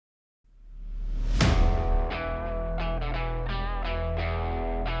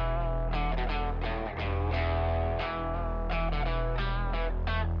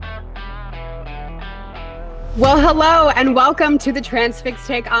Well, hello and welcome to the Transfix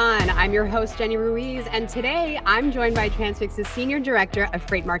Take On. I'm your host, Jenny Ruiz, and today I'm joined by Transfix's Senior Director of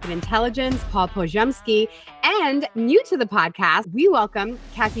Freight Market Intelligence, Paul Poziumschi, and new to the podcast, we welcome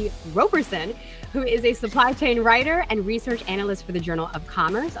Cathy Roberson, who is a supply chain writer and research analyst for the Journal of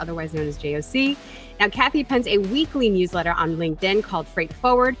Commerce, otherwise known as JOC. Now, Cathy pens a weekly newsletter on LinkedIn called Freight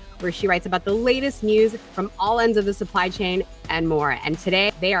Forward, where she writes about the latest news from all ends of the supply chain and more. And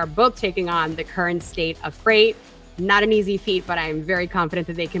today, they are both taking on the current state of freight. Not an easy feat, but I'm very confident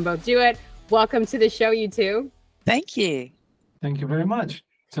that they can both do it. Welcome to the show, you two. Thank you. Thank you very much.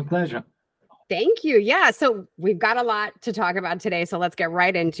 It's a pleasure. Thank you. Yeah, so we've got a lot to talk about today, so let's get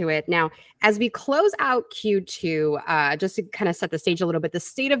right into it. Now, as we close out Q2, just to kind of set the stage a little bit, the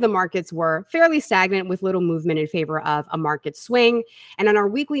state of the markets were fairly stagnant with little movement in favor of a market swing. And on our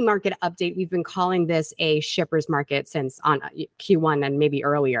weekly market update, we've been calling this a shipper's market since on Q1 and maybe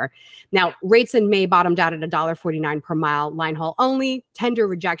earlier. Now, rates in May bottomed out at $1.49 per mile, line haul only. Tender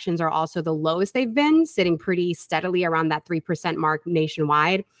rejections are also the lowest they've been, sitting pretty steadily around that 3% mark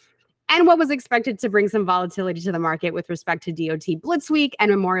nationwide. And what was expected to bring some volatility to the market with respect to DOT Blitz Week and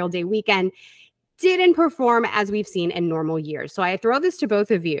Memorial Day weekend didn't perform as we've seen in normal years. So I throw this to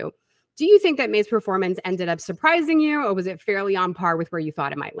both of you. Do you think that May's performance ended up surprising you, or was it fairly on par with where you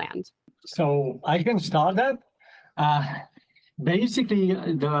thought it might land? So I can start that. Basically,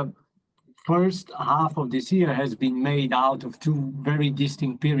 the first half of this year has been made out of two very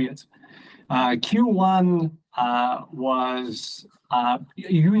distinct periods. Q1 was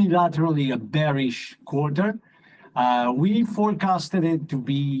unilaterally a bearish quarter. We forecasted it to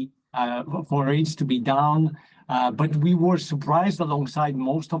be for rates to be down, but we were surprised alongside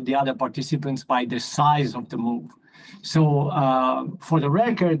most of the other participants by the size of the move. So for the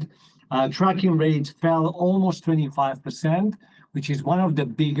record, tracking rates fell almost 25%, which is one of the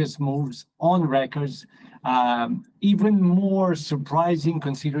biggest moves on records. Even more surprising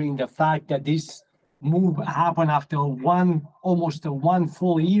considering the fact that this move happened after almost one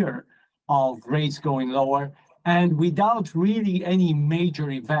full year of rates going lower and without really any major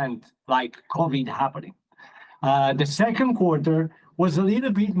event like COVID happening. The second quarter was a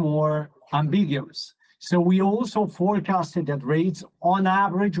little bit more ambiguous. So we also forecasted that rates on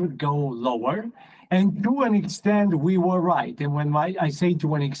average would go lower. And to an extent, we were right. And when I say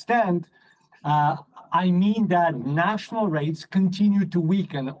to an extent, I mean that national rates continue to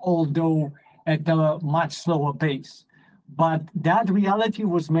weaken, although at a much slower pace. But that reality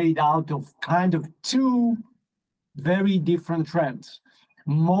was made out of kind of two very different trends.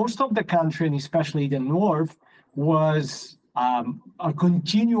 Most of the country, and especially the North, was a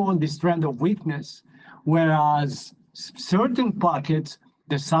continue on this trend of weakness, whereas certain pockets,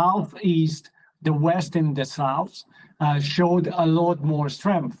 the Southeast, the West, and the South, showed a lot more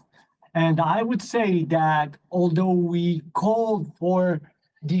strength. And I would say that although we called for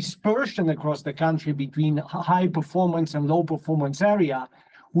dispersion across the country between high performance and low performance area,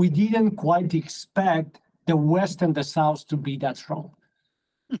 we didn't quite expect the West and the South to be that strong.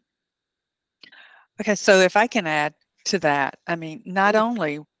 Okay, so if I can add to that, I mean, not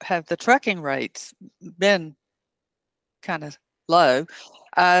only have the trucking rates been kind of low,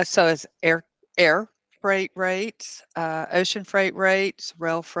 so as air freight rates, ocean freight rates,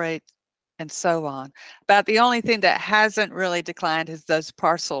 rail freight, and so on. But the only thing that hasn't really declined is those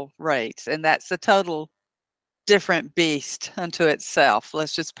parcel rates, and that's a total different beast unto itself.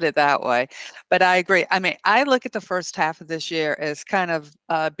 Let's just put it that way. But I agree. I mean, I look at the first half of this year as kind of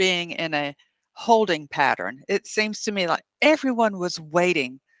being in a holding pattern. It seems to me like everyone was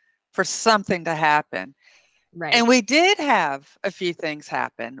waiting for something to happen. Right. And we did have a few things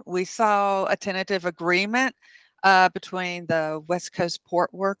happen. We saw a tentative agreement between the West Coast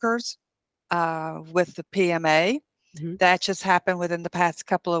port workers with the PMA. Mm-hmm. That just happened within the past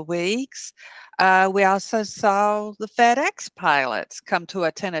couple of weeks. We also saw the FedEx pilots come to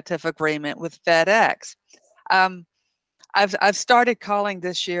a tentative agreement with FedEx. I've started calling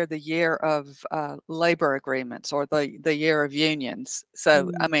this year the year of labor agreements, or the year of unions.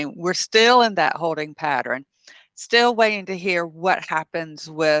 So, I mean, we're still in that holding pattern, still waiting to hear what happens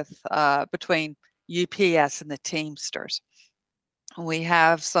with between UPS and the Teamsters. We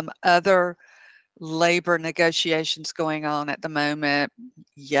have some other labor negotiations going on at the moment,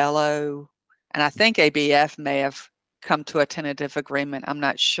 Yellow, and I think ABF may have come to a tentative agreement. I'm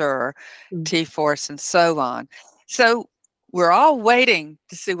not sure, T-Force and so on. So we're all waiting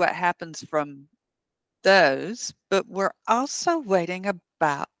to see what happens from those, but we're also waiting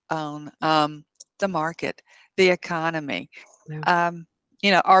about on the market, the economy. Yeah.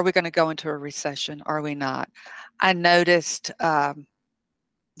 Are we going to go into a recession? Are we not? I noticed the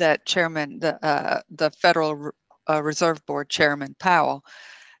that Chairman, the Federal Reserve Board Chairman Powell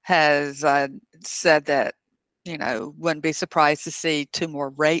has said that, wouldn't be surprised to see 2 more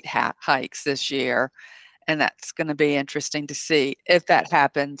rate hikes this year. And that's going to be interesting to see if that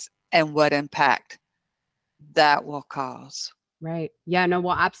happens and what impact that will cause. Right. Yeah, no,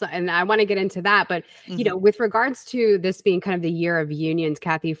 well, absolutely. And I want to get into that. But, with regards to this being kind of the year of unions,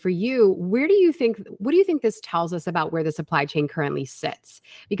 Cathy, for you, what do you think this tells us about where the supply chain currently sits?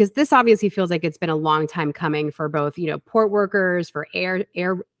 Because this obviously feels like it's been a long time coming for both, port workers, for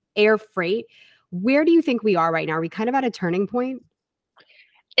air freight. Where do you think we are right now? Are we kind of at a turning point?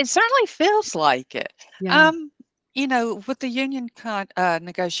 It certainly feels like it. Yeah. With the union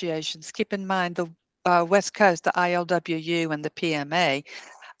negotiations, keep in mind the West Coast, the ILWU and the PMA,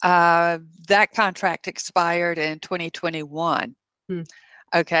 that contract expired in 2021.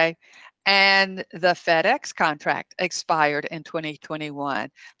 Okay. And the FedEx contract expired in 2021.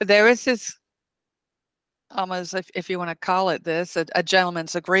 But there is this, almost, if you want to call it this, a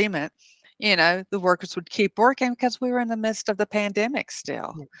gentleman's agreement. The workers would keep working because we were in the midst of the pandemic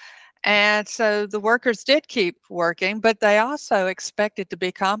still. And so the workers did keep working, but they also expected to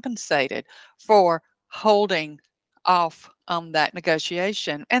be compensated for holding off on that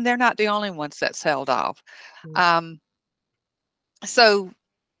negotiation. And they're not the only ones that's held off. So,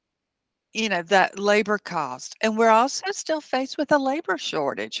 that labor cost. And we're also still faced with a labor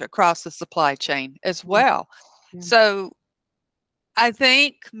shortage across the supply chain as well. So I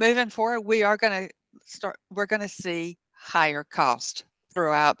think moving forward, we're going to see higher cost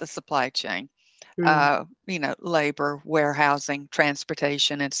throughout the supply chain, labor, warehousing,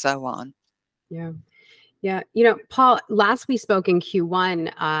 transportation, and so on. Yeah. Yeah. Paul, last we spoke in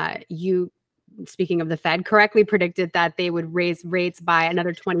Q1, you, speaking of the Fed, correctly predicted that they would raise rates by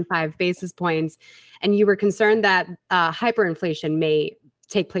another 25 basis points. And you were concerned that hyperinflation may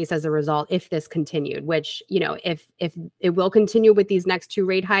take place as a result if this continued, which, if it will continue with these next 2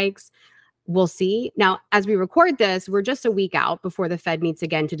 rate hikes, we'll see. Now, as we record this, we're just a week out before the Fed meets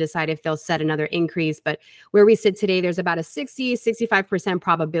again to decide if they'll set another increase. But where we sit today, there's about a 65%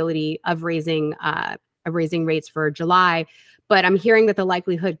 probability of raising rates for July. But I'm hearing that the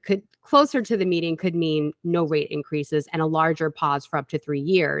likelihood closer to the meeting could mean no rate increases and a larger pause for up to 3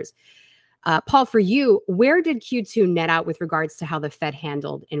 years. Paul, for you, where did Q2 net out with regards to how the Fed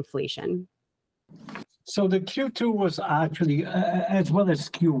handled inflation? So the Q2 was actually, as well as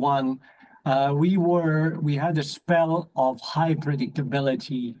Q1, we had a spell of high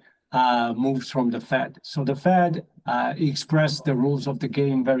predictability moves from the Fed. So the Fed expressed the rules of the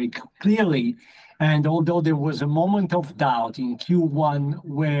game very clearly. And although there was a moment of doubt in Q1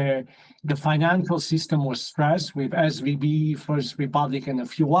 where the financial system was stressed with SVB, First Republic, and a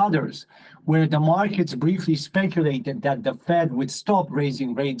few others, where the markets briefly speculated that the Fed would stop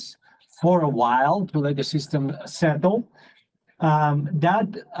raising rates for a while to let the system settle,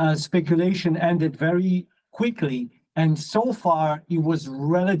 that speculation ended very quickly. And so far, it was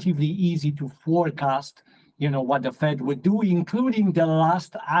relatively easy to forecast what the Fed would do, including the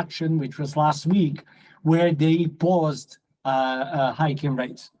last action, which was last week, where they paused hiking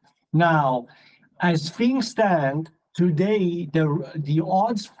rates. Now, as things stand today, the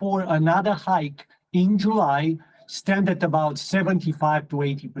odds for another hike in July stand at about 75 to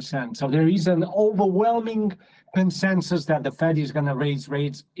 80%. So there is an overwhelming consensus that the Fed is going to raise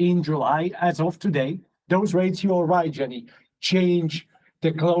rates in July as of today. Those rates, you're right, Jenny, change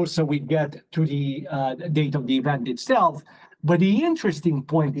the closer we get to the date of the event itself. But the interesting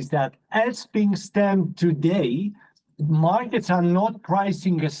point is that as things stand today, markets are not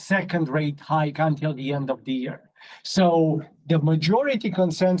pricing a second rate hike until the end of the year. So the majority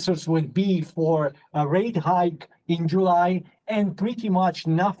consensus would be for a rate hike in July and pretty much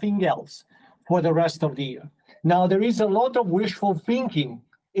nothing else for the rest of the year. Now, there is a lot of wishful thinking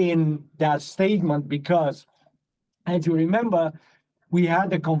in that statement because, as you remember, we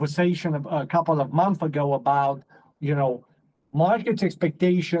had a conversation a couple of months ago about, market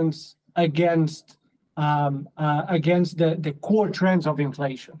expectations against the core trends of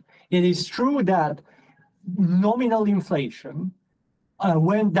inflation. It is true that nominal inflation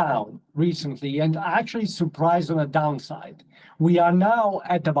went down recently and actually surprised on the downside. We are now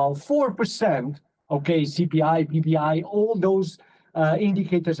at about 4%. Okay, CPI, PPI, all those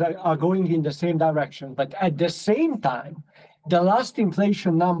indicators are going in the same direction. But at the same time, the last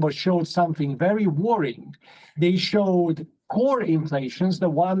inflation number showed something very worrying. They showed core inflations, the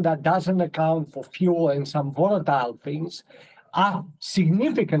one that doesn't account for fuel and some volatile things, up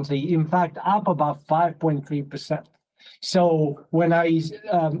significantly, in fact, up about 5.3%. So when I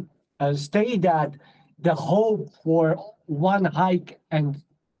say that the hope for one hike and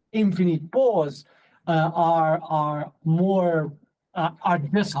infinite pause are more are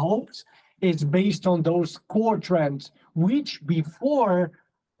just hopes. It's based on those core trends, which before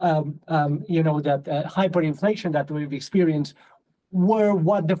that hyperinflation that we've experienced were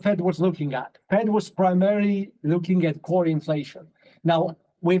what the Fed was looking at. Fed was primarily looking at core inflation. Now,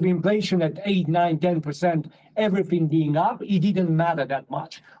 with inflation at 8, 9, 10%, everything being up, it didn't matter that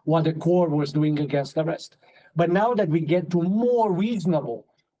much what the core was doing against the rest. But now that we get to more reasonable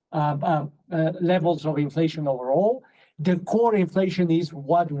levels of inflation overall, the core inflation is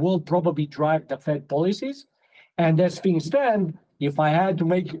what will probably drive the Fed policies. And as things stand, if I had to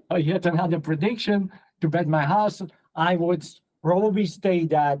make yet another prediction to bet my house, I would probably say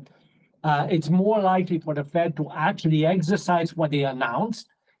that it's more likely for the Fed to actually exercise what they announced,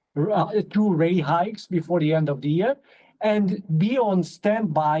 2 rate hikes before the end of the year, and be on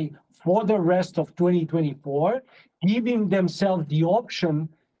standby for the rest of 2024, giving themselves the option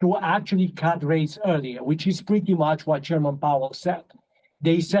to actually cut rates earlier, which is pretty much what Chairman Powell said.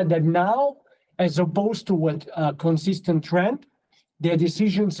 They said that now, as opposed to a consistent trend, their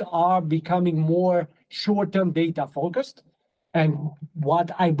decisions are becoming more short-term data focused. And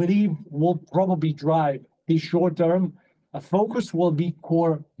what I believe will probably drive the short-term focus will be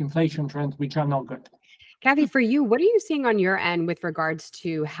core inflation trends, which are not good. Cathy, for you, what are you seeing on your end with regards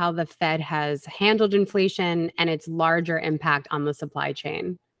to how the Fed has handled inflation and its larger impact on the supply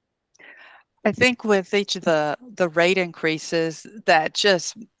chain? I think with each of the rate increases, that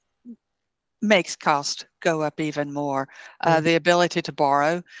just makes cost go up even more. The ability to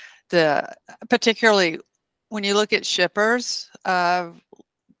borrow, particularly when you look at shippers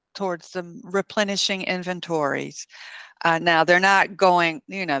towards the replenishing inventories. Now they're not going,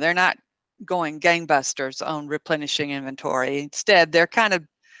 they're not going gangbusters on replenishing inventory. Instead, they're kind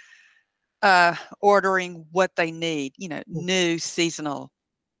of ordering what they need, new seasonal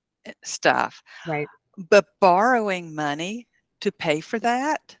stuff. Right. But borrowing money to pay for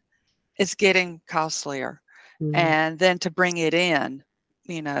that is getting costlier. And then to bring it in,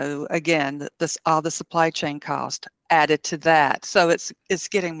 again, all the supply chain cost added to that. So it's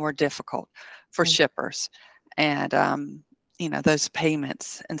getting more difficult for shippers and, those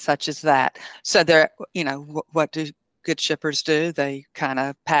payments and such as that. So what do good shippers do? They kind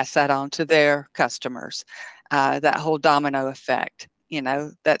of pass that on to their customers. That whole domino effect,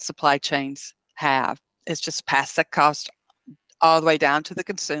 that supply chains have. It's just pass that cost all the way down to the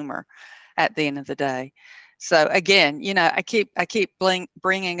consumer at the end of the day. So again, I keep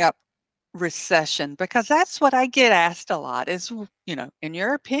bringing up recession because that's what I get asked a lot is, in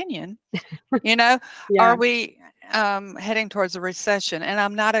your opinion, are we heading towards a recession? And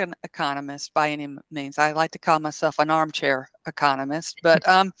I'm not an economist by any means. I like to call myself an armchair economist, but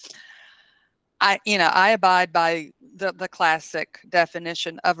I abide by the classic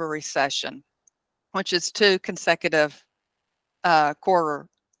definition of a recession, which is 2 consecutive quarters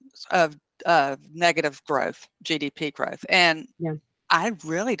of negative growth, GDP growth. And I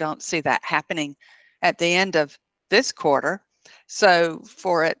really don't see that happening at the end of this quarter. So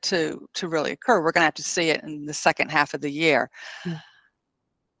for it to really occur, we're going to have to see it in the second half of the year.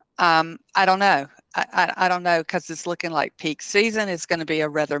 I don't know. I don't know because it's looking like peak season is going to be a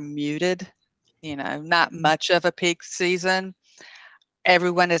rather muted, not much of a peak season.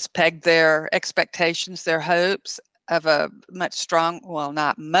 Everyone has pegged their expectations, their hopes of a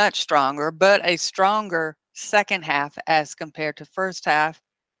not much stronger, but a stronger second half as compared to first half.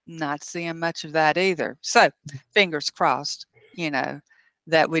 Not seeing much of that either. So fingers crossed,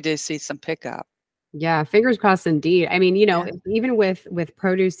 that we do see some pickup. Yeah, fingers crossed indeed. I mean, even with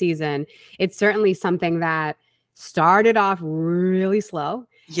produce season, it's certainly something that started off really slow.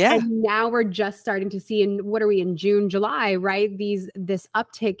 Yeah. And now we're just starting to see what are we in June, July, right? This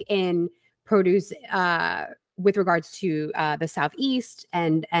uptick in produce with regards to the Southeast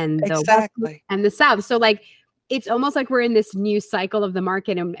and the West and the South. So it's almost like we're in this new cycle of the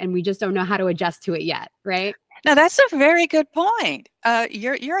market and we just don't know how to adjust to it yet, right? Now that's a very good point.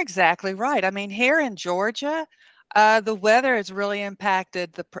 You're exactly right. I mean, here in Georgia, the weather has really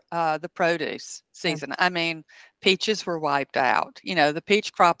impacted the produce season. I mean, peaches were wiped out. The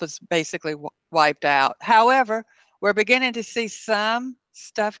peach crop was basically wiped out. However, we're beginning to see some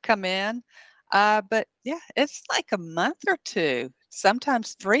stuff come in. But yeah, it's like a month or 2,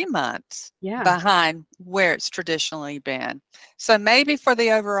 sometimes 3 months behind where it's traditionally been. So maybe for the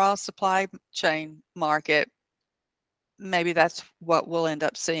overall supply chain market, maybe that's what we'll end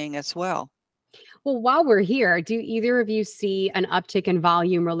up seeing as well. Well, while we're here, do either of you see an uptick in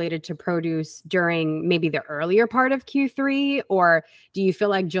volume related to produce during maybe the earlier part of Q3? Or do you feel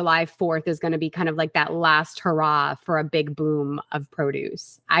like July 4th is going to be kind of like that last hurrah for a big boom of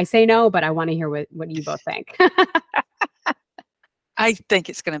produce? I say no, but I want to hear what you both think. I think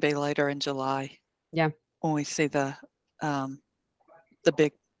it's going to be later in July. Yeah. When we see the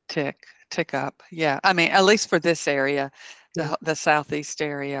big tick up. Yeah. I mean, at least for this area, the southeast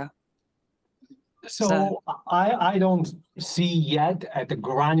area. So I don't see yet at the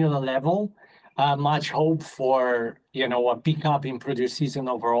granular level much hope for, a pickup in produce season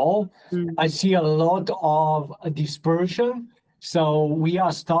overall. I see a lot of dispersion. So we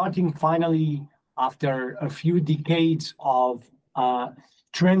are starting finally, after a few decades of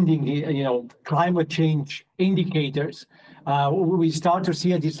trending, climate change indicators, we start to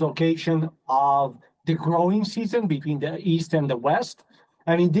see a dislocation of the growing season between the East and the West.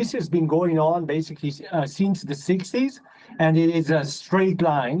 I mean, this has been going on basically since the 60s, and it is a straight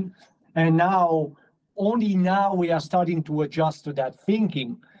line. And only now we are starting to adjust to that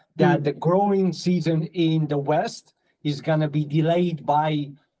thinking that the growing season in the West is going to be delayed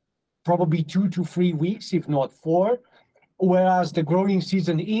by probably 2 to 3 weeks, if not 4, whereas the growing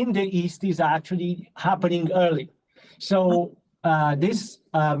season in the East is actually happening early. So this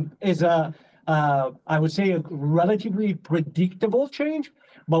is I would say, a relatively predictable change.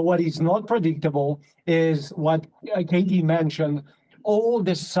 But what is not predictable is what Cathy mentioned, all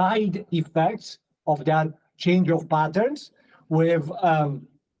the side effects of that change of patterns with a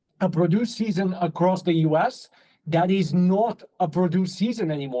produce season across the US that is not a produce season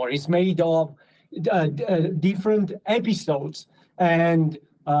anymore. It's made of different episodes and,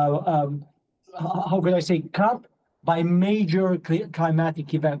 how could I say, cut by major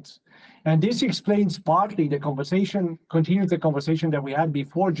climatic events. And this explains partly continues the conversation that we had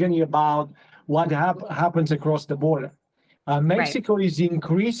before, Jenny, about what happens across the border. Mexico is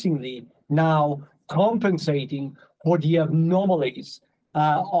increasingly now compensating for the anomalies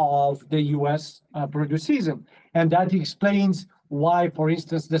of the U.S. produce season. And that explains why, for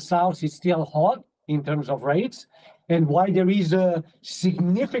instance, the South is still hot in terms of rates, and why there is a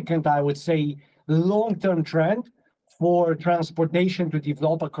significant, I would say, long-term trend for transportation to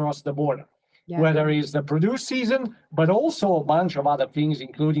develop across the border, whether it's the produce season, but also a bunch of other things,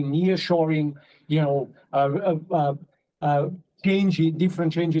 including nearshoring,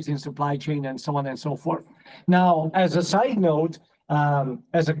 different changes in supply chain, and so on and so forth. Now, as a side note,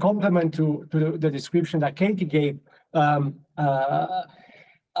 as a complement to the description that Cathy gave about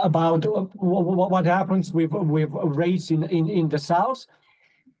what happens with rates in the South,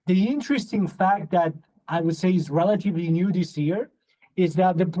 the interesting fact that I would say is relatively new this year is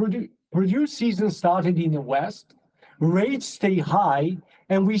that the produce season started in the West, rates stay high,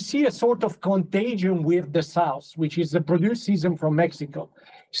 and we see a sort of contagion with the South, which is the produce season from Mexico.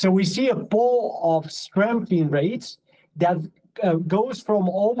 So we see a pull of strength in rates that goes from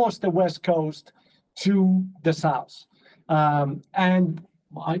almost the West Coast to the South. And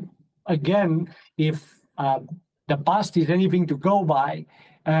again, if the past is anything to go by,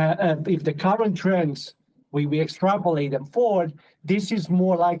 if the current trends, we extrapolate them forward, this is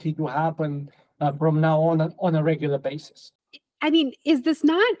more likely to happen from now on a regular basis. I mean, is this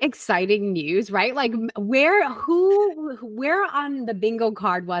not exciting news, right? Like where on the bingo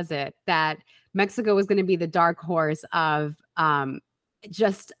card was it that Mexico was going to be the dark horse of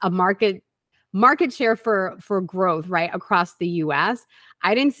just a market share for growth, right, across the US?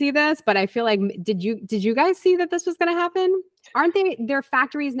 I didn't see this, but I feel like did you guys see that this was going to happen? Aren't their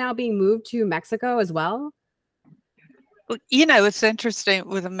factories now being moved to Mexico as well? Well, it's interesting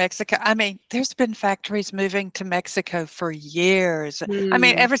with Mexico. I mean, there's been factories moving to Mexico for years. I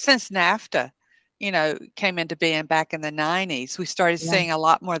mean, ever since NAFTA, came into being back in the 90s, we started seeing a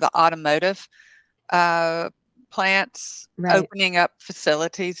lot more of the automotive plants opening up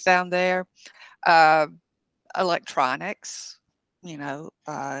facilities down there, electronics,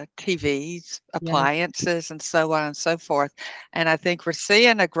 TVs, appliances, and so on and so forth. And I think we're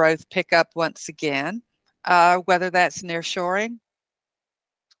seeing a growth pickup once again, whether that's nearshoring,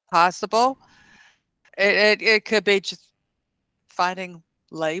 possible. It could be just finding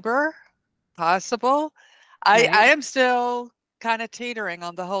labor, possible. I am still kind of teetering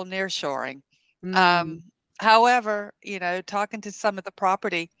on the whole nearshoring. However, talking to some of the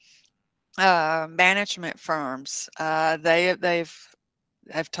property management firms, they've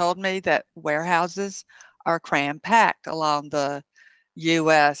told me that warehouses are cram-packed along the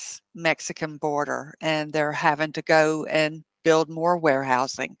U.S.-Mexican border, and they're having to go and build more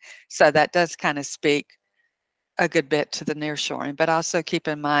warehousing. So that does kind of speak a good bit to the nearshoring, but also keep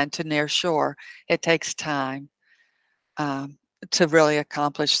in mind to nearshore, it takes time to really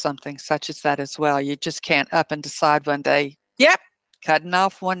accomplish something such as that as well. You just can't up and decide one day, yep, cutting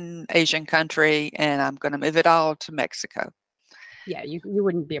off one Asian country and I'm going to move it all to Mexico. Yeah, you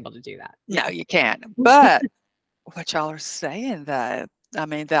wouldn't be able to do that. No, you can't. But what y'all are saying, though, I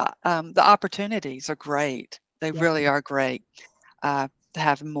mean, the opportunities are great. They really are great. To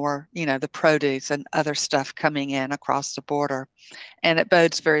have more, the produce and other stuff coming in across the border. And it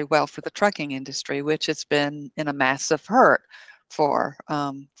bodes very well for the trucking industry, which has been in a massive hurt for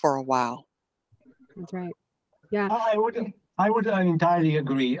a while. That's right. Yeah. I would entirely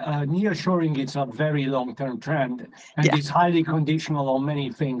agree. Nearshoring is a very long-term trend, and it's highly conditional on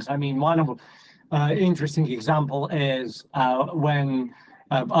many things. I mean, one of interesting example is when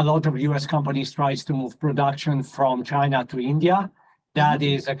a lot of U.S. companies tries to move production from China to India. That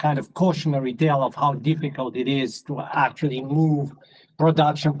is a kind of cautionary tale of how difficult it is to actually move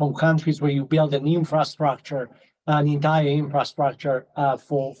production from countries where you build an infrastructure, an entire infrastructure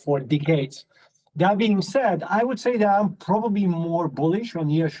for decades. That being said, I would say that I'm probably more bullish on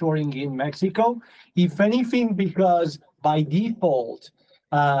nearshoring in Mexico, if anything, because by default,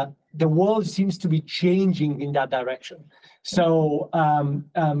 the world seems to be changing in that direction. So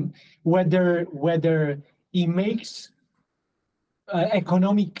whether it makes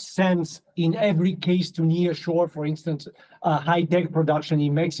economic sense in every case to nearshore, for instance, high-tech production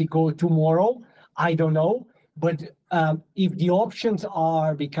in Mexico tomorrow, I don't know. But if the options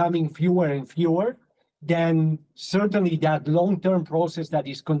are becoming fewer and fewer, then certainly that long-term process that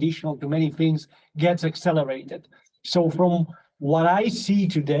is conditional to many things gets accelerated. So from what I see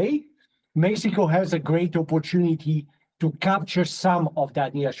today, Mexico has a great opportunity to capture some of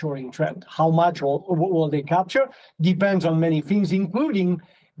that nearshoring trend. How much will they capture depends on many things, including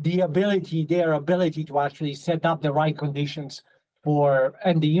their ability to actually set up the right conditions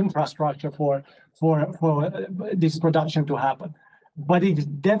and the infrastructure for this production to happen. But it's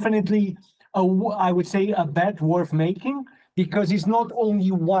definitely, I would say, a bet worth making, because it's not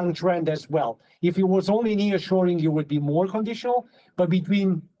only one trend as well. If it was only nearshoring, it would be more conditional, but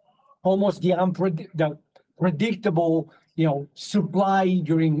between almost the predictable, supply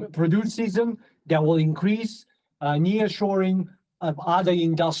during produce season that will increase, nearshoring of other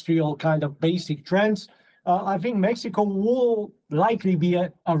industrial kind of basic trends, I think Mexico will likely be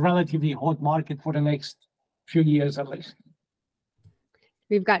a relatively hot market for the next few years at least.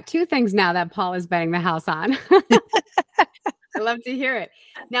 We've got two things now that Paul is betting the house on. I love to hear it.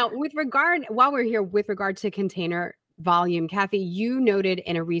 Now, while we're here, with regard to container volume, Cathy, you noted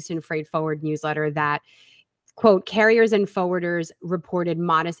in a recent Freight Forward newsletter that, quote, carriers and forwarders reported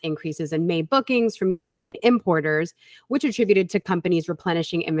modest increases in May bookings from importers, which attributed to companies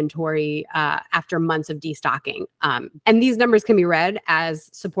replenishing inventory after months of destocking. And these numbers can be read as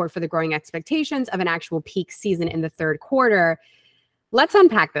support for the growing expectations of an actual peak season in the third quarter. Let's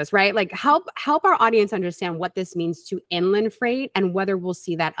unpack this, right? Like help our audience understand what this means to inland freight and whether we'll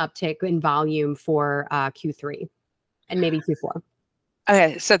see that uptick in volume for Q3 and maybe Q4.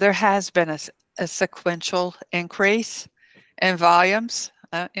 Okay, so there has been a sequential increase in volumes.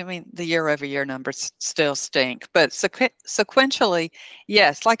 I mean, the year-over-year numbers still stink, but sequentially,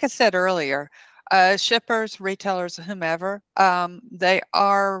 yes. Like I said earlier, shippers, retailers, whomever, they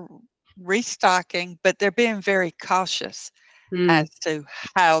are restocking, but they're being very cautious as to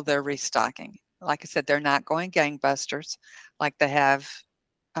how they're restocking. Like I said, they're not going gangbusters like they have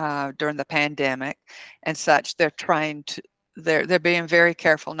during the pandemic and such. They're being very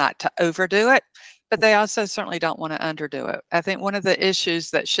careful not to overdo it, but they also certainly don't want to underdo it. I think one of the issues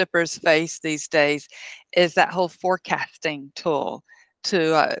that shippers face these days is that whole forecasting tool.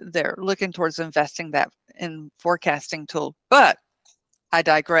 They're looking towards investing that in forecasting tool, but I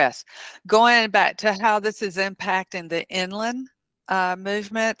digress. Going back to how this is impacting the inland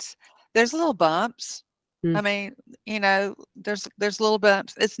movements, there's little bumps. I mean, there's little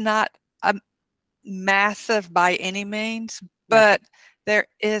bumps. It's not massive by any means, but there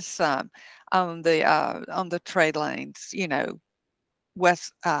is some on the trade lanes,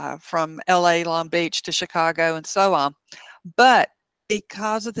 west from LA, Long Beach to Chicago and so on. But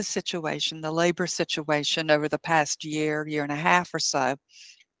because of the situation, the labor situation over the past year and a half or so,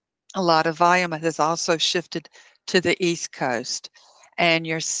 a lot of volume has also shifted to the East Coast. And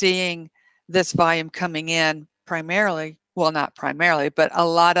you're seeing this volume coming in primarily, well, not primarily, but a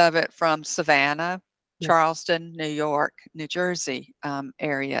lot of it from Savannah, Charleston, New York, New Jersey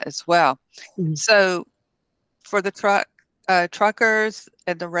area as well. So for the truckers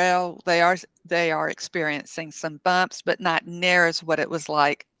and the rail, they are experiencing some bumps, but not near as what it was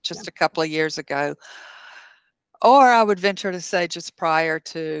like just a couple of years ago or I would venture to say just prior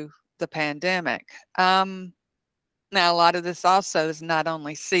to the pandemic. Now, a lot of this also is not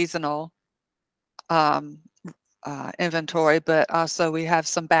only seasonal inventory, but also we have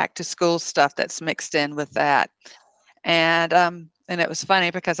some back to school stuff that's mixed in with that. And it was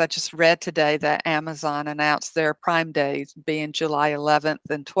funny because I just read today that Amazon announced their Prime Days being July 11th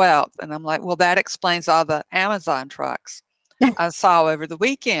and 12th. And I'm like, well, that explains all the Amazon trucks I saw over the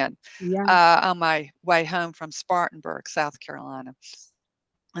weekend on my way home from Spartanburg, South Carolina.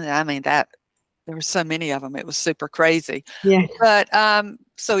 And I mean, there were so many of them. It was super crazy. Yeah. But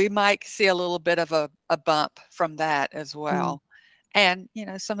so we might see a little bit of a bump from that as well. And,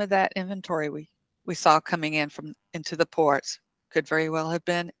 some of that inventory we saw coming into the ports could very well have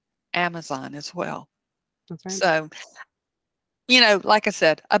been Amazon as well. That's right. So, like I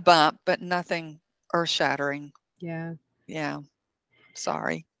said, a bump, but nothing earth-shattering. Yeah. Yeah.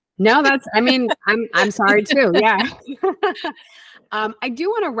 Sorry. No, I'm sorry too. Yeah. I do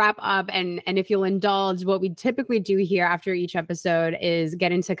want to wrap up and if you'll indulge, what we typically do here after each episode is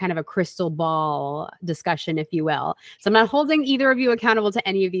get into kind of a crystal ball discussion, if you will. So I'm not holding either of you accountable to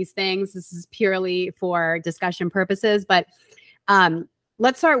any of these things. This is purely for discussion purposes, but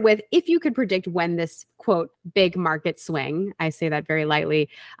let's start with, if you could predict when this, quote, big market swing, I say that very lightly,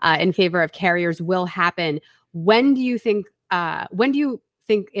 in favor of carriers will happen, when do you think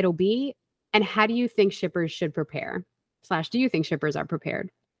it'll be, and how do you think shippers should prepare? / do you think shippers are prepared?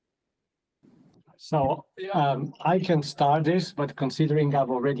 So I can start this, but considering I've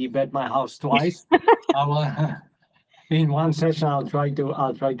already bet my house twice, I will, in one session I'll try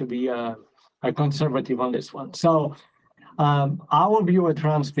to be a conservative on this one. So our view at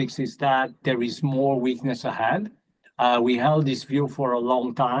Transfix is that there is more weakness ahead. We held this view for a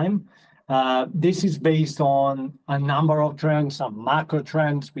long time. This is based on a number of trends, some macro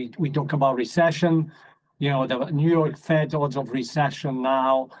trends. We talk about recession. The New York Fed odds of recession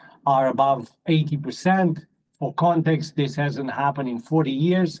now are above 80%. For context, this hasn't happened in 40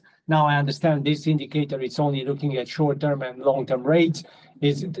 years. Now, I understand this indicator is only looking at short-term and long-term rates.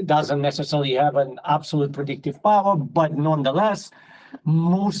 It doesn't necessarily have an absolute predictive power, but nonetheless,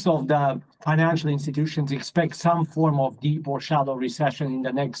 most of the financial institutions expect some form of deep or shallow recession in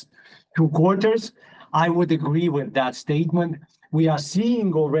the next 2 quarters. I would agree with that statement. We are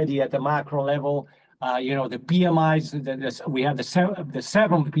seeing already at the macro level, the PMIs, we have the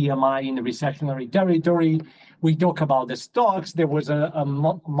 7th PMI in the recessionary territory. We talk about the stocks. There was a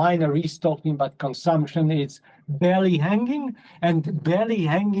minor restocking, but consumption is barely hanging at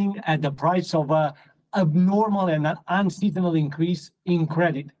the price of a abnormal and an unseasonal increase in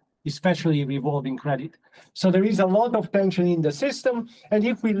credit, especially revolving credit. So there is a lot of tension in the system. And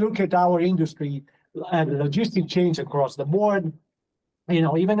if we look at our industry and logistic chains across the board,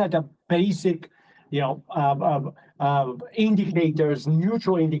 even at the basic indicators,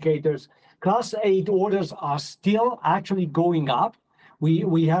 neutral indicators, Class 8 orders are still actually going up.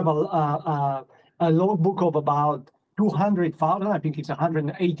 We have a logbook of about 200,000. I think it's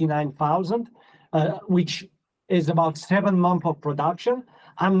 189,000, which is about 7 months of production.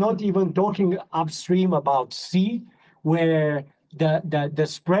 I'm not even talking upstream about sea, where the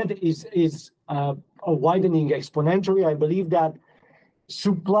spread is widening exponentially. I believe that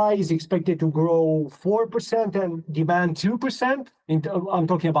supply is expected to grow 4% and demand 2%. I'm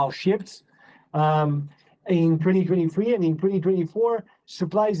talking about ships in 2023, and in 2024,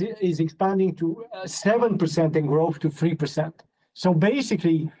 supply is expanding to 7% and growth to 3%. So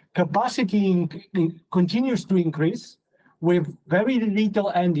basically, capacity continues to increase with very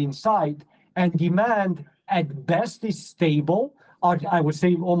little end in sight, and demand at best is stable, or I would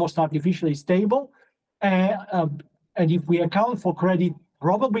say almost artificially stable. And if we account for credit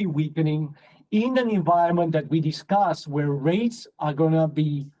probably weakening in an environment that we discussed, where rates are going to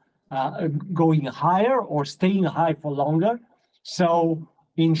be going higher or staying high for longer. So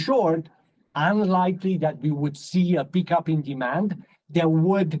in short, unlikely that we would see a pickup in demand that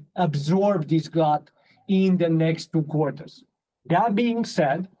would absorb this glut in the next 2 quarters. That being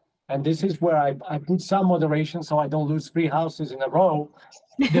said, and this is where I put some moderation so I don't lose 3 houses in a row,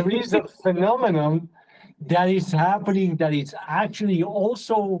 there is a phenomenon that is happening that is actually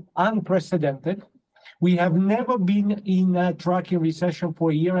also unprecedented. We have never been in a trucking recession for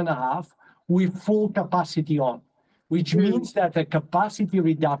a year and a half with full capacity on, which means that the capacity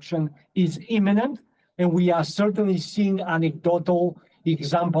reduction is imminent, and we are certainly seeing anecdotal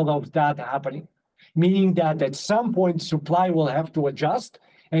example of that happening, meaning that at some point supply will have to adjust.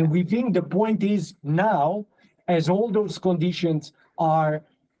 And we think the point is now, as all those conditions are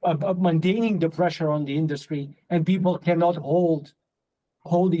maintaining the pressure on the industry, and people cannot hold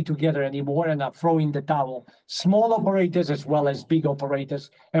hold it together anymore and are throwing the towel. Small operators as well as big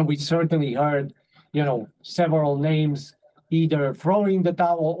operators. And we certainly heard, several names either throwing the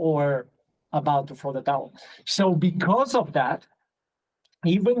towel or about to throw the towel. So because of that,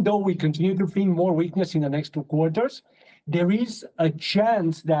 even though we continue to think more weakness in the next 2 quarters, there is a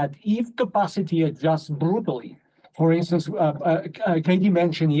chance that if capacity adjusts brutally, for instance, Cathy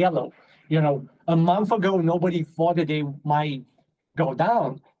mentioned yellow. A month ago, nobody thought that they might go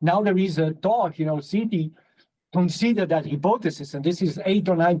down. Now there is a talk, Citi consider that hypothesis, and this is 8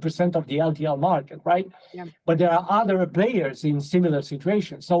 or 9% of the LTL market, right? Yeah. But there are other players in similar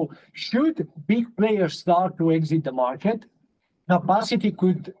situations. So should big players start to exit the market, capacity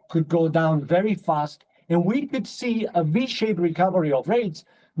could go down very fast, and we could see a V-shaped recovery of rates,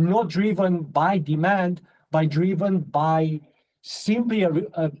 not driven by demand, but driven by simply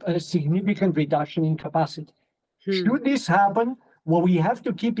a significant reduction in capacity. Should this happen, what we have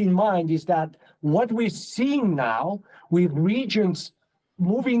to keep in mind is that what we're seeing now with regions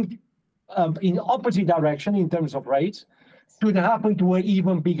moving in opposite direction in terms of rates should happen to an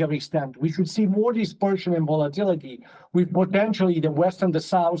even bigger extent. We should see more dispersion and volatility, with potentially the West and the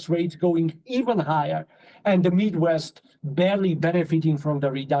South rates going even higher and the Midwest barely benefiting from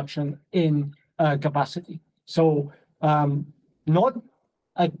the reduction in capacity. So not,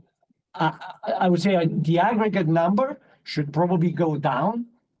 I would say the aggregate number should probably go down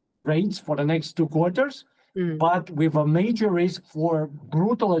rates for the next 2 quarters, but with a major risk for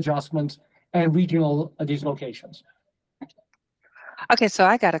brutal adjustments and regional dislocations. Okay, so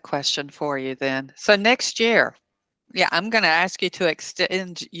I got a question for you then. So next year, I'm going to ask you to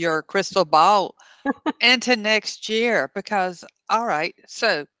extend your crystal ball into next year because, all right,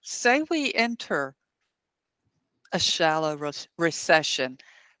 so say we enter a shallow recession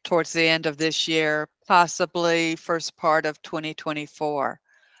towards the end of this year, possibly first part of 2024.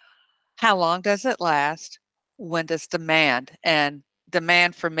 How long does it last? When does demand, and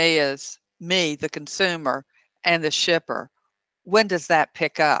demand for me is me, the consumer, and the shipper, when does that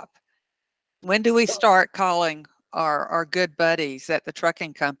pick up? When do we start calling our good buddies at the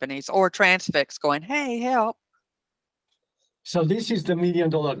trucking companies or Transfix going, hey, help? So this is the $1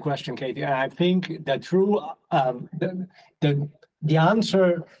 million question, Cathy. I think the true, the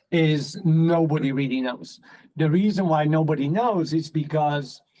answer is nobody really knows. The reason why nobody knows is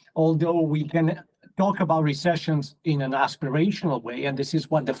because although we can talk about recessions in an aspirational way, and this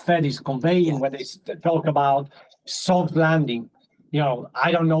is what the Fed is conveying when they talk about soft landing.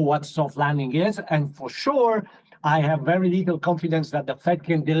 I don't know what soft landing is, and for sure, I have very little confidence that the Fed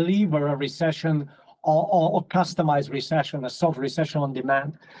can deliver a recession or customized recession, a soft recession on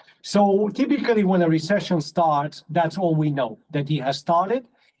demand. So typically when a recession starts, that's all we know, that it has started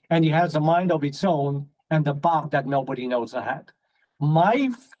and it has a mind of its own and the path that nobody knows ahead. My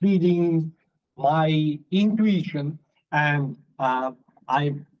feeling, my intuition, and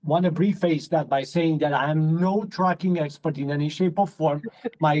I want to preface that by saying that I am no trucking expert in any shape or form.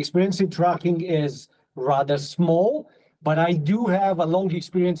 My experience in trucking is rather small, but I do have a long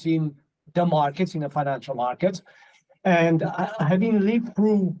experience in the markets, in the financial markets. And having lived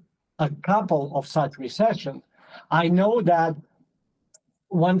through a couple of such recessions, I know that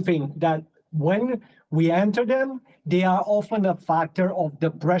one thing, that when we enter them, they are often a factor of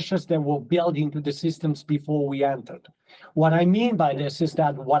the pressures that were built into the systems before we entered. What I mean by this is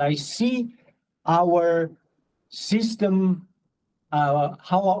that what I see our system,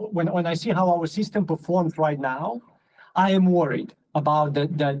 when I see how our system performs right now, I am worried about the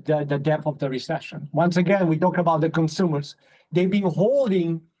depth of the recession. Once again, we talk about the consumers. They've been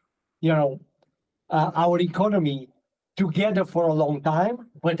holding, our economy together for a long time,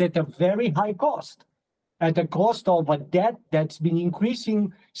 but at a very high cost, at the cost of a debt that's been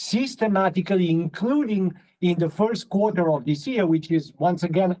increasing systematically, including in the first quarter of this year, which is once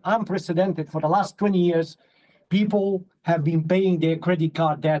again unprecedented. For the last 20 years, people have been paying their credit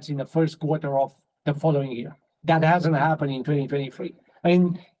card debts in the first quarter of the following year. That hasn't happened in 2023.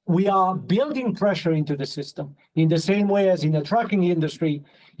 And we are building pressure into the system in the same way as in the trucking industry.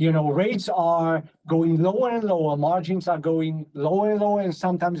 Rates are going lower and lower, margins are going lower and lower, and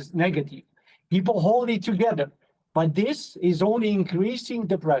sometimes negative. People hold it together, but this is only increasing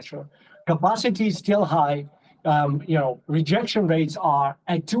the pressure. Capacity is still high. Rejection rates are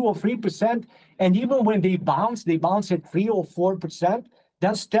at 2 or 3%, and even when they bounce at 3 or 4%.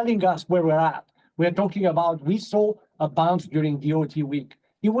 That's telling us where we're at. We're talking about, we saw a bounce during DOT week.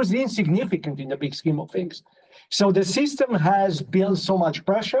 It was insignificant in the big scheme of things. So the system has built so much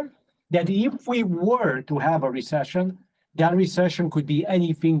pressure that if we were to have a recession, that recession could be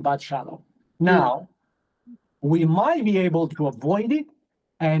anything but shallow. Now, we might be able to avoid it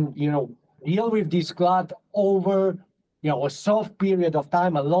and, deal with this glut over, a soft period of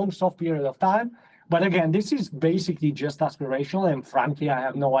time, a long soft period of time. But again, this is basically just aspirational. And frankly, I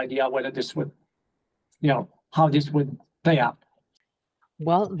have no idea whether this would, how this would play out.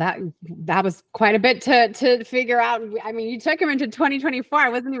 Well, that was quite a bit to figure out. I mean, you took him into 2024. I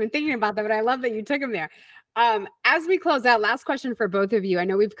wasn't even thinking about that, but I love that you took him there. As we close out, last question for both of you. I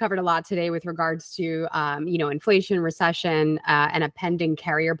know we've covered a lot today with regards to, inflation, recession, and a pending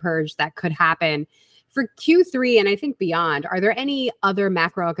carrier purge that could happen for Q3 and I think beyond. Are there any other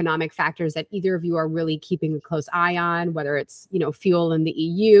macroeconomic factors that either of you are really keeping a close eye on, whether it's, fuel in the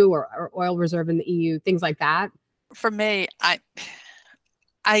EU or oil reserve in the EU, things like that? For me, I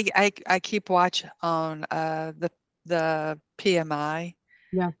keep watch on the PMI.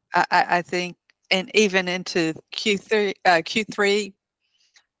 Yeah. I think, and even into Q3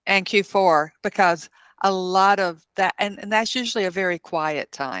 and Q4, because a lot of that, and that's usually a very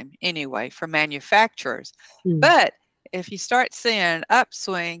quiet time anyway for manufacturers. But if you start seeing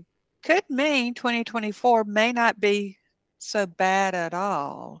upswing, could mean 2024 may not be so bad at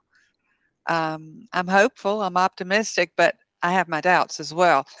all. I'm hopeful, I'm optimistic, but I have my doubts as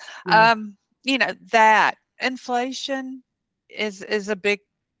well. That inflation is a big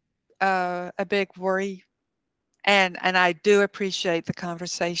worry. And I do appreciate the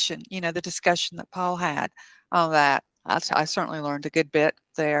conversation, the discussion that Paul had on that. I certainly learned a good bit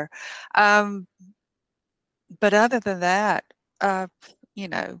there. But other than that, the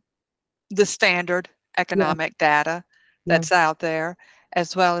standard economic data that's out there,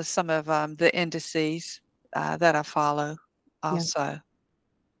 as well as some of the indices that I follow also.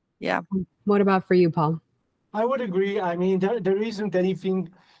 Yeah. What about for you, Paul? I would agree. I mean, there isn't anything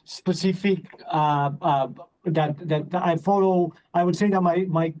specific that I follow. I would say that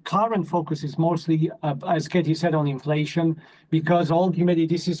my current focus is mostly, as Cathy said, on inflation, because ultimately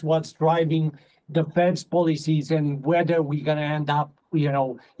this is what's driving the Fed's policies and whether we're going to end up,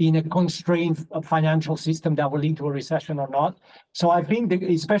 in a constrained financial system that will lead to a recession or not. So I think that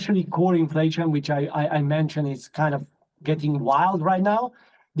especially core inflation, which I mentioned, is kind of getting wild right now.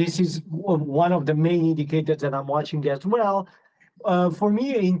 This is one of the main indicators that I'm watching as well. For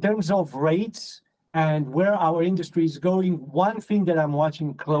me, in terms of rates and where our industry is going, one thing that I'm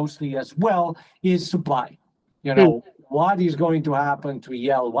watching closely as well is supply. What is going to happen to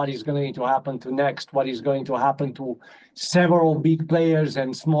Yale? What is going to happen to Next? What is going to happen to several big players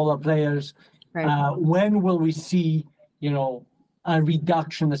and smaller players? Right. When will we see, a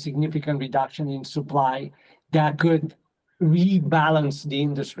significant reduction in supply that could rebalance the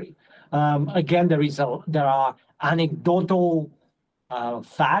industry? Again, there are anecdotal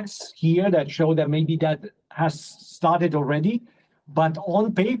facts here that show that maybe that has started already, but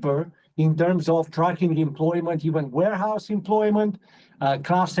on paper, in terms of tracking employment, even warehouse employment,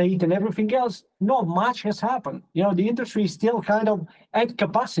 Class 8 and everything else, not much has happened. The industry is still kind of at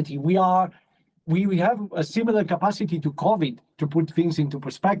capacity. We have a similar capacity to COVID, to put things into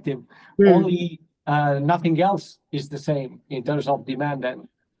perspective. Only nothing else is the same in terms of demand. And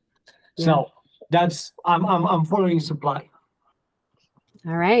so that's I'm following supply.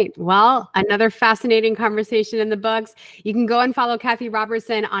 All right. Well, another fascinating conversation in the books. You can go and follow Cathy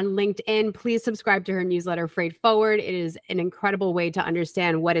Roberson on LinkedIn. Please subscribe to her newsletter, Freight Forward. It is an incredible way to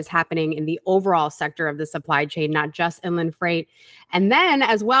understand what is happening in the overall sector of the supply chain, not just inland freight. And then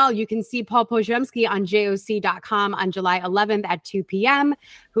as well, you can see Paul Poziumschi on JOC.com on July 11th at 2 p.m.,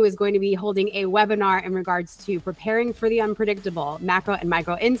 who is going to be holding a webinar in regards to preparing for the unpredictable, macro and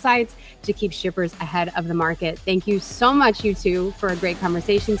micro insights to keep shippers ahead of the market. Thank you so much, you two, for a great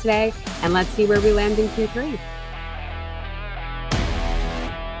conversation today. And let's see where we land in Q3.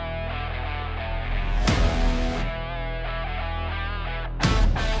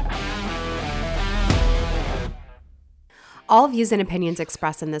 All views and opinions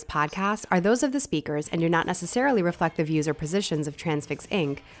expressed in this podcast are those of the speakers and do not necessarily reflect the views or positions of Transfix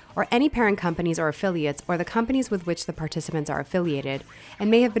Inc. or any parent companies or affiliates or the companies with which the participants are affiliated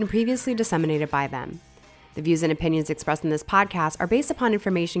and may have been previously disseminated by them. The views and opinions expressed in this podcast are based upon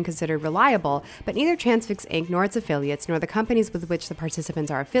information considered reliable, but neither Transfix Inc. nor its affiliates nor the companies with which the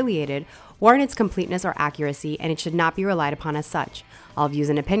participants are affiliated warrant its completeness or accuracy, and it should not be relied upon as such. All views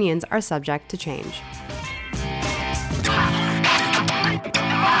and opinions are subject to change.